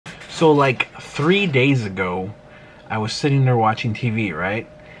So like 3 days ago, I was sitting there watching TV, right?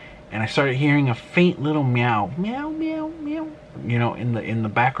 And I started hearing a faint little meow, meow, meow, meow, you know, in the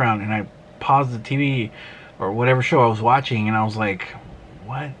background. And I paused the TV or whatever show I was watching, and I was like,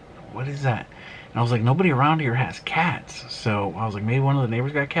 what is that? And I was like, nobody around here has cats. So I was like, maybe one of the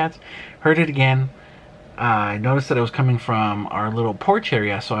neighbors got cats. Heard it again. I noticed that it was coming from our little porch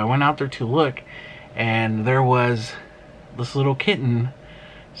area, so I went out there to look, and there was this little kitten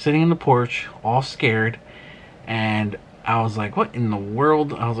sitting in the porch, all scared. And I was like, what in the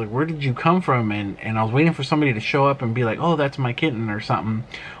world? I was like, where did you come from? And I was waiting for somebody to show up and be like, oh, that's my kitten or something.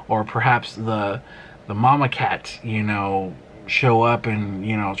 Or perhaps the mama cat, you know, show up and,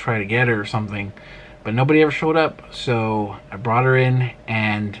 you know, try to get her or something. But nobody ever showed up. So I brought her in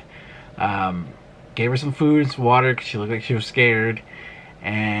and gave her some food and some water because she looked like she was scared.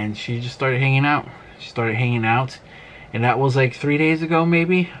 And she just started hanging out. She started hanging out. And that was like 3 days ago,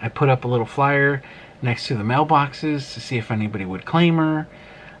 maybe. I put up a little flyer next to the mailboxes to see if anybody would claim her.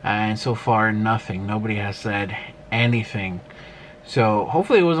 And so far, nothing. Nobody has said anything. So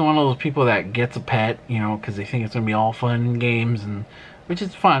hopefully it wasn't one of those people that gets a pet, you know, because they think it's going to be all fun and games. And which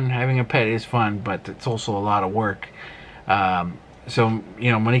is fun. Having a pet is fun, but it's also a lot of work. So,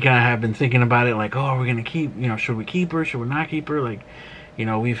 you know, Monique and I have been thinking about it, like, oh, are we going to keep, you know, should we keep her? Should we not keep her? Like, you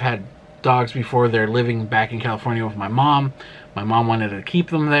know, we've had dogs before. They're living back in California with my mom. My mom wanted to keep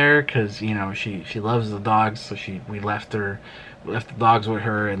them there because, you know, she loves the dogs. So we left the dogs with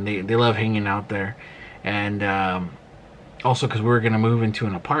her, and they love hanging out there. And also because we were going to move into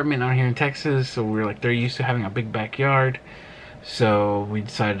an apartment out here in Texas. So we were like, they're used to having a big backyard. So we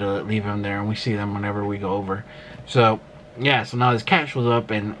decided to leave them there, and we see them whenever we go over. So yeah, so now this cat shows up,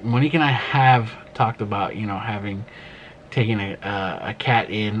 and Monique and I have talked about, you know, taking a cat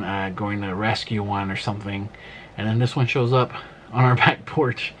in, going to rescue one or something. And then this one shows up on our back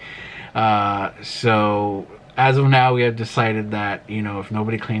porch. So as of now, we have decided that, you know, if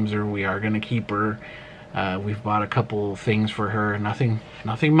nobody claims her, we are going to keep her. We've bought a couple things for her. Nothing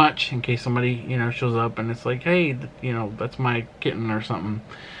much, in case somebody, you know, shows up and it's like, hey, you know, that's my kitten or something.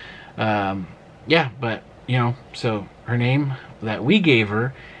 Yeah, but, you know, so her name that we gave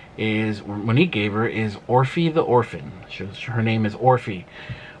her is, Monique gave her, is Orphy the Orphan. Her name is Orphy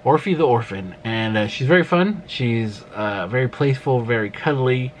the Orphan, and she's very fun. She's very playful, very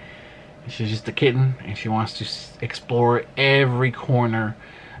cuddly. She's just a kitten, and she wants to explore every corner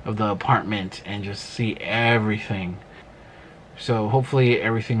of the apartment and just see everything. So hopefully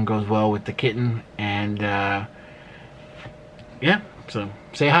everything goes well with the kitten. And yeah, so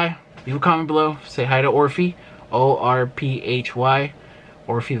say hi, leave a comment below, say hi to Orphy, O-R-P-H-Y,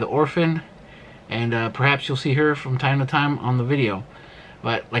 Orphy the Orphan, and perhaps you'll see her from time to time on the video.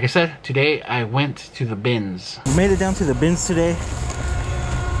 But like I said, today I went to the bins. We made it down to the bins today.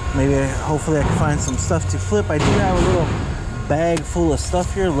 Maybe, hopefully I can find some stuff to flip. I do have a little bag full of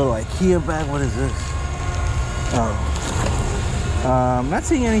stuff here, a little IKEA bag. What is this? Oh. Not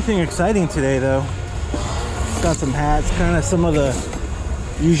seeing anything exciting today though. Got some hats, kind of some of the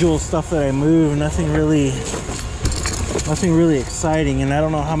usual stuff that I move. Nothing really exciting, and I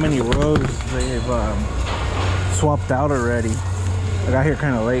don't know how many rows they've swapped out already. I got here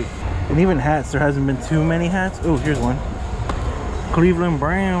kind of late. And even hats, there hasn't been too many hats. Oh, here's one. Cleveland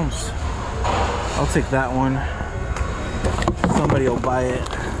Browns. I'll take that one. Somebody will buy it.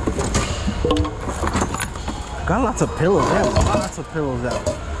 Got lots of pillows. They have lots of pillows out.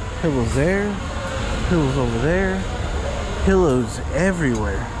 Pillows there. Pillows over there. Pillows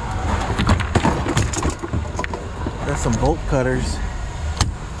everywhere. Got some bolt cutters.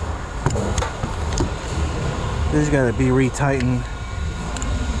 This gotta be retightened.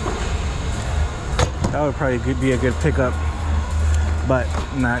 That would probably be a good pickup, but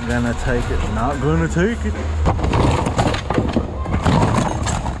not gonna take it. Not gonna take it.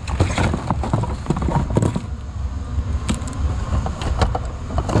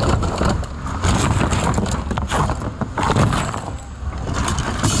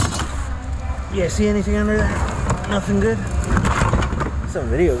 Yeah, see anything under there? Nothing good. Some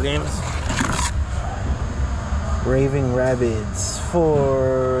video games. Raving Rabbids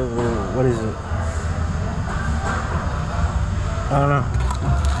for the, what is it? I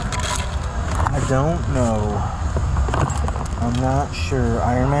don't know. I'm not sure.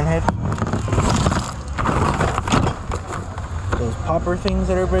 Iron Man head? Those popper things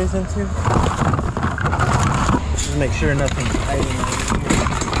that everybody's into? Just make sure nothing's hiding over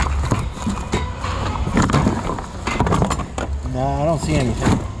here. Nah, I don't see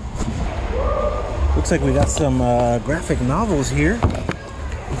anything. Looks like we got some graphic novels here.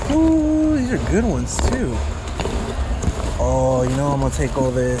 Ooh, these are good ones too. Oh, you know I'm gonna take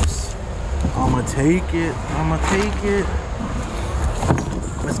all this. I'm gonna take it. I'm gonna take it.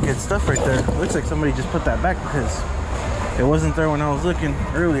 That's good stuff right there. Looks like somebody just put that back because it wasn't there when I was looking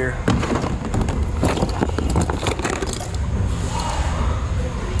earlier.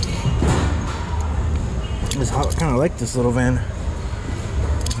 I kind of like this little van.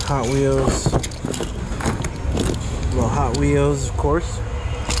 Hot Wheels. Little Hot Wheels, of course.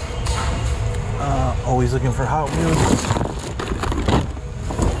 Always looking for Hot Wheels.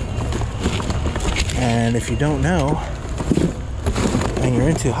 And if you don't know, and you're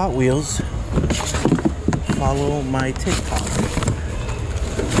into Hot Wheels, follow my TikTok.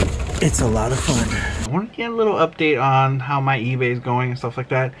 It's a lot of fun. I want to get a little update on how my eBay is going and stuff like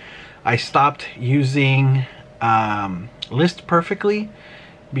that. I stopped using List Perfectly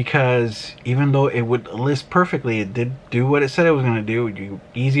because even though it would list perfectly, it did do what it said it was going to do. It was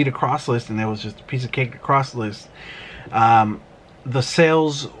easy to cross list, and it was just a piece of cake to cross list. The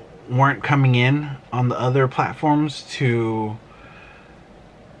sales weren't coming in on the other platforms to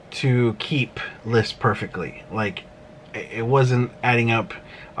keep List Perfectly. Like, it wasn't adding up.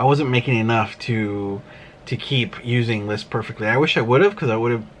 I wasn't making enough to keep using List Perfectly. I wish I would have, because I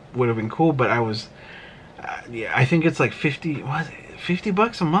would have been cool, but I was yeah, I think it's like 50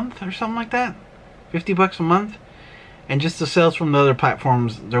 bucks a month or something like that. 50 bucks a month, and just the sales from the other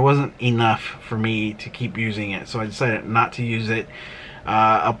platforms, there wasn't enough for me to keep using it, so I decided not to use it.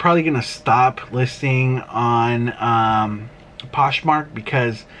 I'm probably gonna stop listing on Poshmark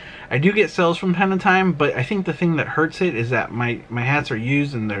because I do get sales from time to time, but I think the thing that hurts it is that my hats are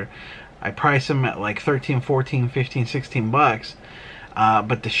used, and I price them at like 13, 14, 15, 16 bucks.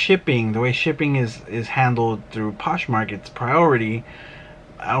 But the shipping, the way shipping is handled through Poshmark, it's priority.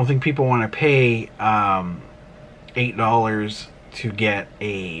 I don't think people want to pay $8 to get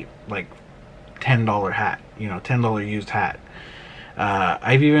a like $10 hat, you know, $10 used hat.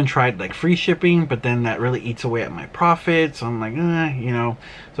 I've even tried like free shipping, but then that really eats away at my profits. So I'm like, you know.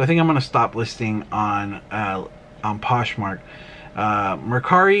 So I think I'm gonna stop listing on Poshmark.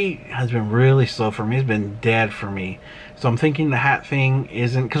 Mercari has been really slow for me. It's been dead for me. So I'm thinking the hat thing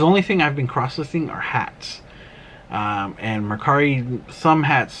isn't, because the only thing I've been cross-listing are hats. And Mercari, some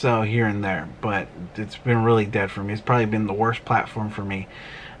hats sell here and there, but it's been really dead for me. It's probably been the worst platform for me.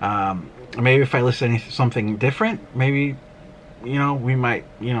 Maybe if I list something different, maybe, you know, we might,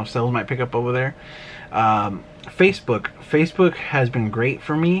 you know, sales might pick up over there. Facebook has been great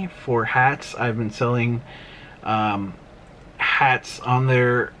for me for hats. I've been selling hats on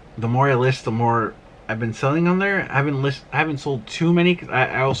there. The more I list, the more I've been selling on there. I haven't sold too many, because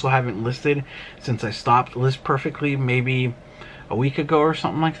I also haven't listed since I stopped List Perfectly maybe a week ago or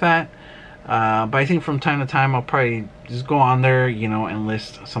something like that. But I think from time to time I'll probably just go on there, you know, and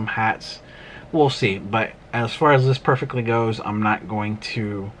list some hats. We'll see. But as far as List Perfectly goes, I'm not going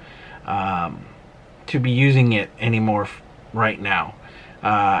to be using it anymore right now.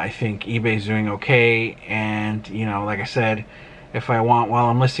 I think eBay's doing okay, and you know, like I said, if I want, while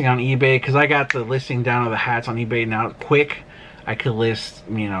I'm listing on eBay, because I got the listing down of the hats on eBay now quick, I could list,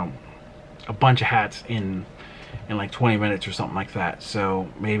 you know, a bunch of hats in like 20 minutes or something like that. So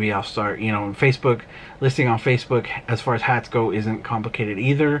maybe I'll start, you know, Facebook, listing on Facebook as far as hats go isn't complicated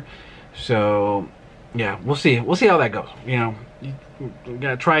either. So yeah, we'll see how that goes. You know, you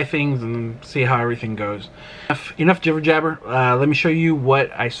gotta try things and see how everything goes. Enough jibber jabber. Let me show you what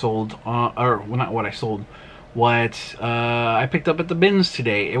I sold, or well, not what I sold, what I picked up at the bins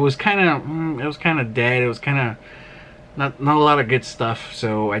today. It was kind of dead. It was kind of not a lot of good stuff.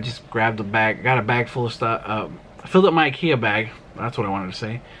 So I just grabbed a bag, got a bag full of stuff. I filled up my IKEA bag. That's what I wanted to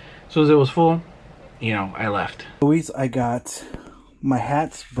say. As soon as it was full, you know, I left. Always, I got my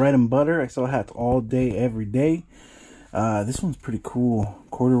hats, bread and butter. I sell hats all day, every day. This one's pretty cool.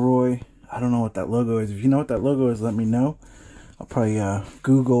 Corduroy. I don't know what that logo is. If you know what that logo is, let me know. I'll probably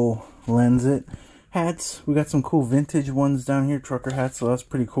Google Lens it. Hats. We got some cool vintage ones down here. Trucker hats, so that's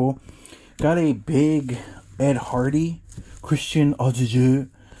pretty cool. Got a big Ed Hardy Christian Auditeur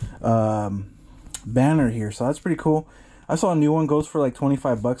banner here, so that's pretty cool. I saw a new one goes for like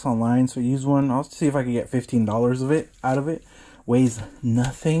 25 bucks online, so use one. I'll see if I can get $15 of it out of it. Weighs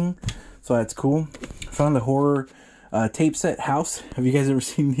nothing, so that's cool. Found a horror tape set house. Have you guys ever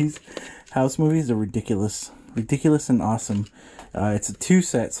seen these house movies? They're ridiculous and awesome. It's a 2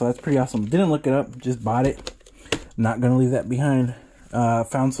 set, so that's pretty awesome. Didn't look it up, just bought it. Not gonna leave that behind.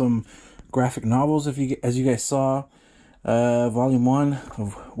 Found some graphic novels, as you guys saw. Volume 1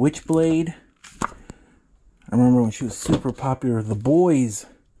 of Witchblade. I remember when she was super popular. The Boys.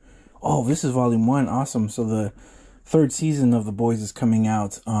 Oh, this is volume 1. Awesome. So the 3rd season of The Boys is coming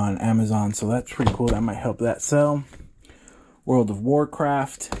out on Amazon, so that's pretty cool. That might help that sell. World of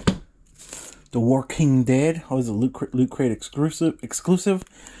Warcraft, The Walking Dead. Always a Loot Crate exclusive.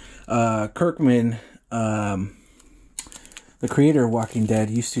 Kirkman, the creator of Walking Dead,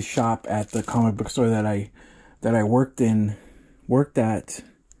 used to shop at the comic book store that I worked at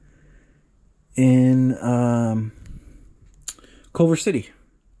in Culver City.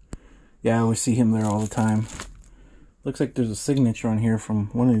 Yeah, I always see him there all the time. Looks like there's a signature on here from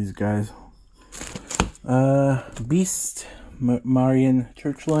one of these guys. Beast, Marion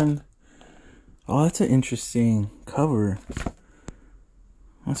Churchland. Oh, that's an interesting cover.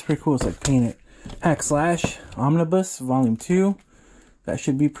 That's pretty cool. It's like painted. Hack Slash Omnibus Volume 2. That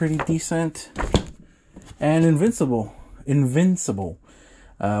should be pretty decent. And Invincible.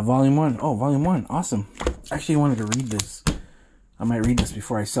 Volume 1. Oh, Volume 1. Awesome. Actually, I wanted to read this. I might read this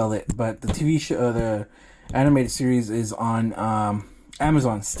before I sell it. But the TV show, the animated series is on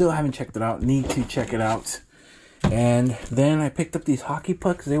Amazon. Still haven't checked it out. Need to check it out. And then I picked up these hockey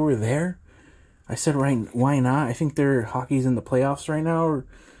pucks. They were there. I said, right, why not? I think their hockey's in the playoffs right now or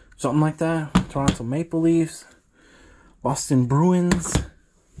something like that. Toronto Maple Leafs. Boston Bruins.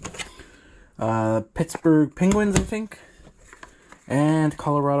 Pittsburgh Penguins, I think. And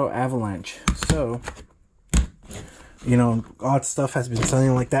Colorado Avalanche. So, you know, odd stuff has been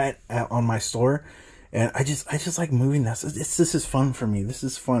selling like that on my store. And I just like moving that. This is fun for me. This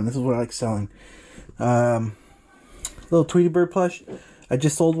is fun. This is what I like selling. Little Tweety Bird plush. I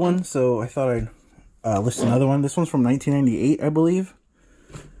just sold one, so I thought I'd list another one. This one's from 1998, I believe.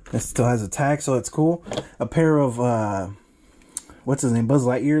 It still has a tag, so it's cool. A pair of, what's his name? Buzz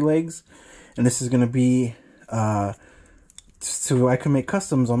Lightyear legs. And this is going to be, so I can make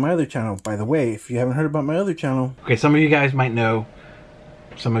customs on my other channel. By the way, if you haven't heard about my other channel. Okay, some of you guys might know.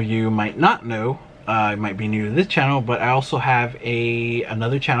 Some of you might not know. It might be new to this channel, but I also have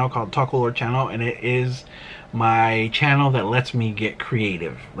another channel called Taco Lord channel, and it is my channel that lets me get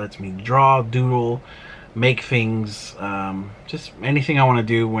creative, lets me draw, doodle, make things, just anything I want to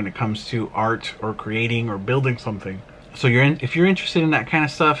do when it comes to art or creating or building something. So if you're interested in that kind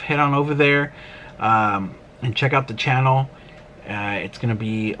of stuff, head on over there and check out the channel. It's gonna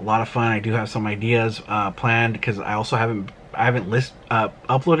be a lot of fun. I do have some ideas planned because I also haven't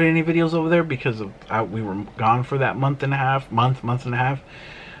uploaded any videos over there because of we were gone for that month and a half.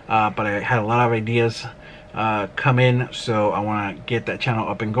 But I had a lot of ideas come in, so I want to get that channel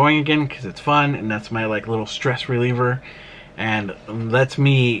up and going again because it's fun, and that's my like little stress reliever, and lets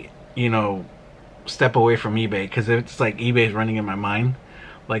me, you know, step away from eBay, because it's like eBay's running in my mind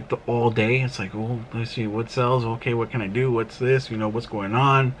like all day. It's like, oh, let's see what sells, okay, what can I do, what's this, you know, what's going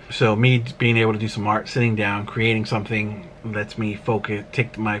on. So me being able to do some art, sitting down, creating something, lets me focus,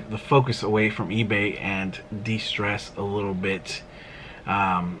 take the focus away from eBay and de-stress a little bit.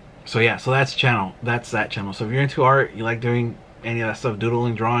 So yeah, so that's that channel. So if you're into art, you like doing any of that stuff,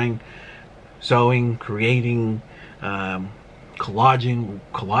 doodling, drawing, sewing, creating,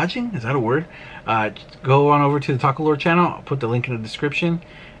 collaging, is that a word? Go on over to the Taco Lord channel. I'll put the link in the description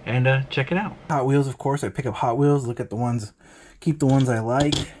and check it out. Hot Wheels, of course. I pick up Hot Wheels, look at the ones, keep the ones I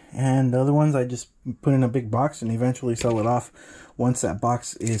like, and the other ones I just put in a big box and eventually sell it off once that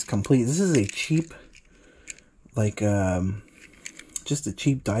box is complete. This is a cheap, like, just a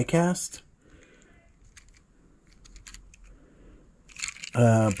cheap die cast.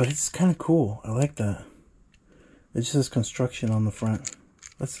 But it's kind of cool. I like that. It just says construction on the front.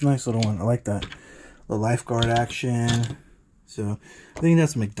 That's a nice little one. I like that. The lifeguard action. So I think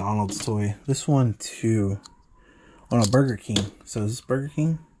that's a McDonald's toy. This one too. Oh no, Burger King. So is this Burger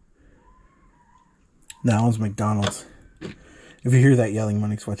King? No, that one's McDonald's. If you hear that yelling,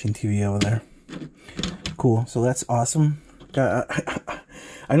 Monique's watching TV over there. Cool. So that's awesome. I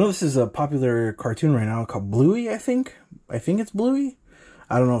know this is a popular cartoon right now called Bluey, I think. I think it's Bluey.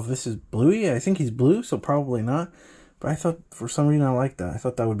 I don't know if this is Bluey. I think he's blue, so probably not. But I thought, for some reason, I like that. I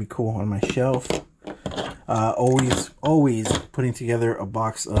thought that would be cool on my shelf. Always putting together a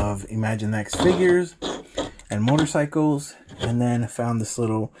box of Imaginext figures and motorcycles. And then found this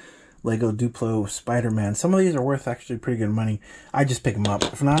little Lego Duplo Spider-Man. Some of these are worth actually pretty good money. I just pick them up.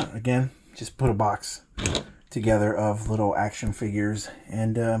 If not, again, just put a box together of little action figures.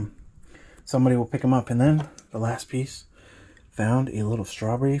 And somebody will pick them up. And then the last piece, found a little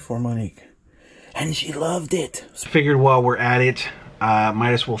strawberry for Monique. And she loved it. So figured while we're at it,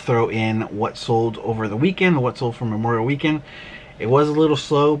 might as well throw in what sold over the weekend, what sold for Memorial Weekend. It was a little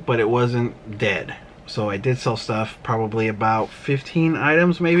slow, but it wasn't dead. So I did sell stuff, probably about 15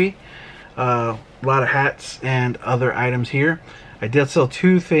 items maybe. A lot of hats and other items here. I did sell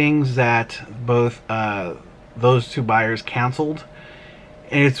two things that both those two buyers canceled.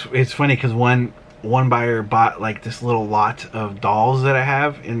 And it's funny because one one buyer bought like this little lot of dolls that I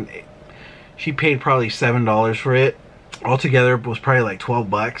have, and she paid probably $7 for it. Altogether it was probably like 12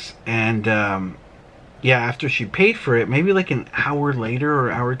 bucks. And yeah, after she paid for it, maybe like an hour later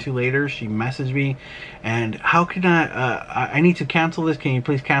or hour or two later, she messaged me, and how can I need to cancel this, can you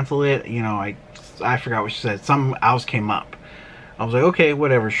please cancel it? You know, I forgot what she said. Something else came up. I was like, okay,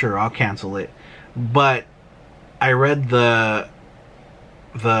 whatever, sure, I'll cancel it. But I read the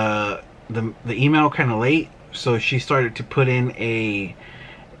email kind of late, so she started to put in a,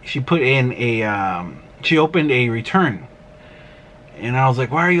 she opened a return. And I was like,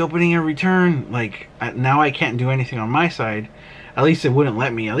 why are you opening a return? Like, now I can't do anything on my side. At least it wouldn't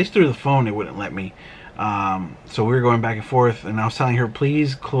let me. At least through the phone it wouldn't let me. So we were going back and forth, and I was telling her,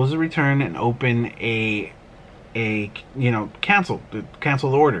 please close the return and open a you know, cancel the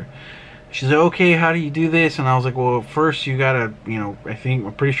order. She's like, okay, how do you do this? And I was like, well, first you gotta, you know,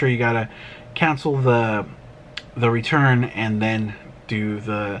 I'm pretty sure you gotta cancel the return and then do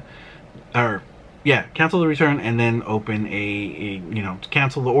the, or yeah, cancel the return and then open a you know,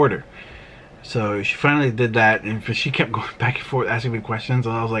 cancel the order. So she finally did that, and she kept going back and forth asking me questions,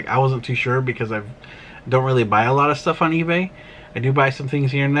 and I was like, I wasn't too sure, because I don't really buy a lot of stuff on eBay. I do buy some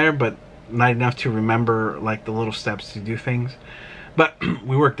things here and there, but not enough to remember like the little steps to do things. But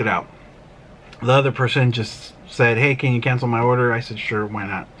we worked it out. The other person just said, hey, can you cancel my order? I said, sure, why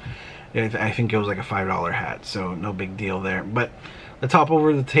not? I think it was like a $5 hat, so no big deal there. But let's hop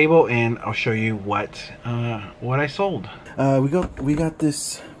over to the table and I'll show you what I sold. We got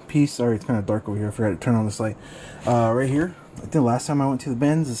this piece. Sorry, it's kind of dark over here. I forgot to turn on this light. Right here. I think last time I went to the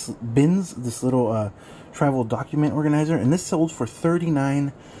bins, this little travel document organizer, and this sold for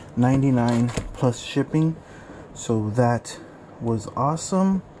 $39.99 plus shipping. So that was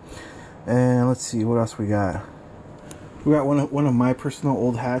awesome. And let's see what else we got. We got one of my personal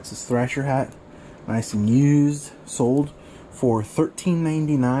old hats, this Thrasher hat, nice and used, sold for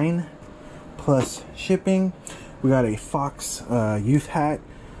 $13.99 plus shipping. We got a Fox youth hat,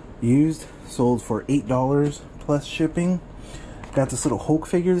 used, sold for $8 plus shipping. Got this little Hulk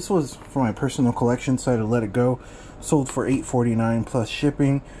figure. This was for my personal collection, so I had to let it go. Sold for $8.49 plus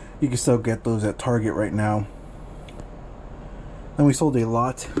shipping. You can still get those at Target right now. Then we sold a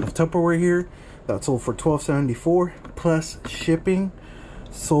lot of Tupperware here. That sold for $12.74 plus shipping.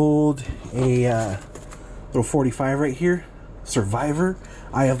 Sold a little 45 right here. Survivor,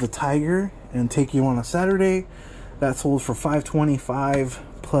 Eye of the Tiger, and Take You on a Saturday. That sold for $5.25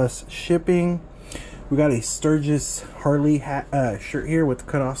 plus shipping. We got a Sturgis Harley hat, shirt here with the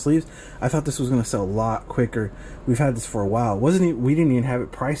cut-off sleeves. I thought this was going to sell a lot quicker. We've had this for a while. We didn't even have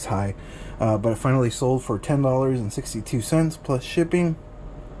it priced high, but it finally sold for $10.62 plus shipping.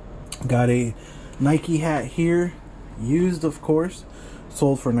 Got a Nike hat here, used of course,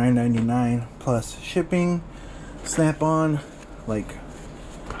 sold for $9.99 plus shipping. Snap-on, like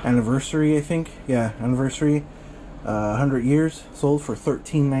anniversary, I think. Yeah, anniversary, 100 years, sold for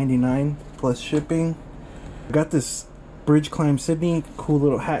 $13.99 plus shipping. Got this Bridge Climb Sydney, cool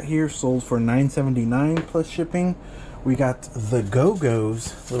little hat here, sold for $9.79 plus shipping. We got the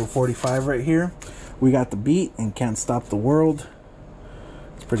Go-Go's, little 45 right here. We got the Beat and Can't Stop the World.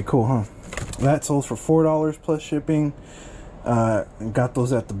 It's pretty cool, huh? That sold for $4 plus shipping. Got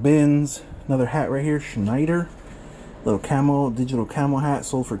those at the bins. Another hat right here, Schneider, little camo, digital camo hat,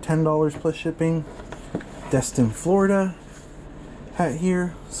 sold for $10 plus shipping. Destin, Florida hat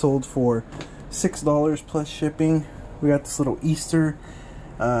here, sold for $6 plus shipping. We got this little Easter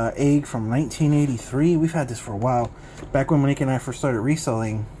egg from 1983. We've had this for a while. Back when Monique and I first started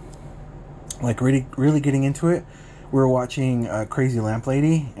reselling, like really getting into it, we were watching Crazy Lamp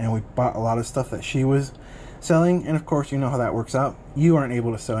Lady, and we bought a lot of stuff that she was selling. And of course, you know how that works out. You aren't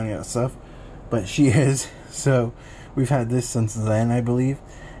able to sell any of that stuff, but she is. So we've had this since then, I believe.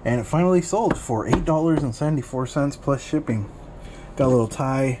 And it finally sold for $8.74 plus shipping. Got a little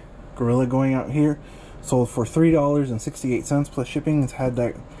Thai gorilla going out here. Sold for $3.68 plus shipping. It's had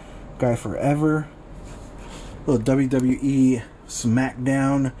that guy forever. Little WWE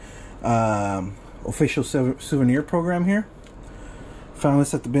SmackDown official souvenir program here. Found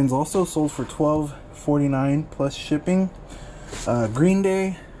this at the bins also. Sold for $12.49 plus shipping. Green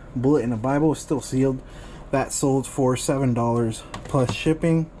Day Bullet in a Bible is still sealed. That sold for $7 plus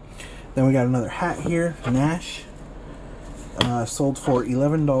shipping. Then we got another hat here, Nash. Sold for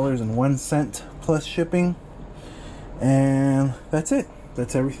 $11.01 plus shipping. And that's it.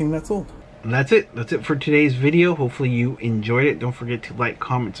 That's everything that sold. And that's it. That's it for today's video. Hopefully you enjoyed it. Don't forget to like,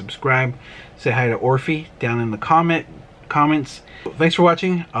 comment, subscribe. Say hi to Orphe down in the comments. Thanks for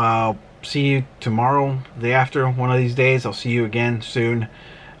watching. I'll see you tomorrow, the day after, one of these days. I'll see you again soon.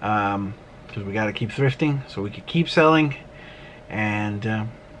 because we got to keep thrifting so we can keep selling. And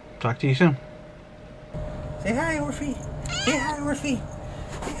talk to you soon. Say hi, Orphy. Say hi, Orphy.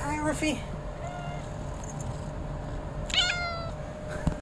 Say hi, Orphy.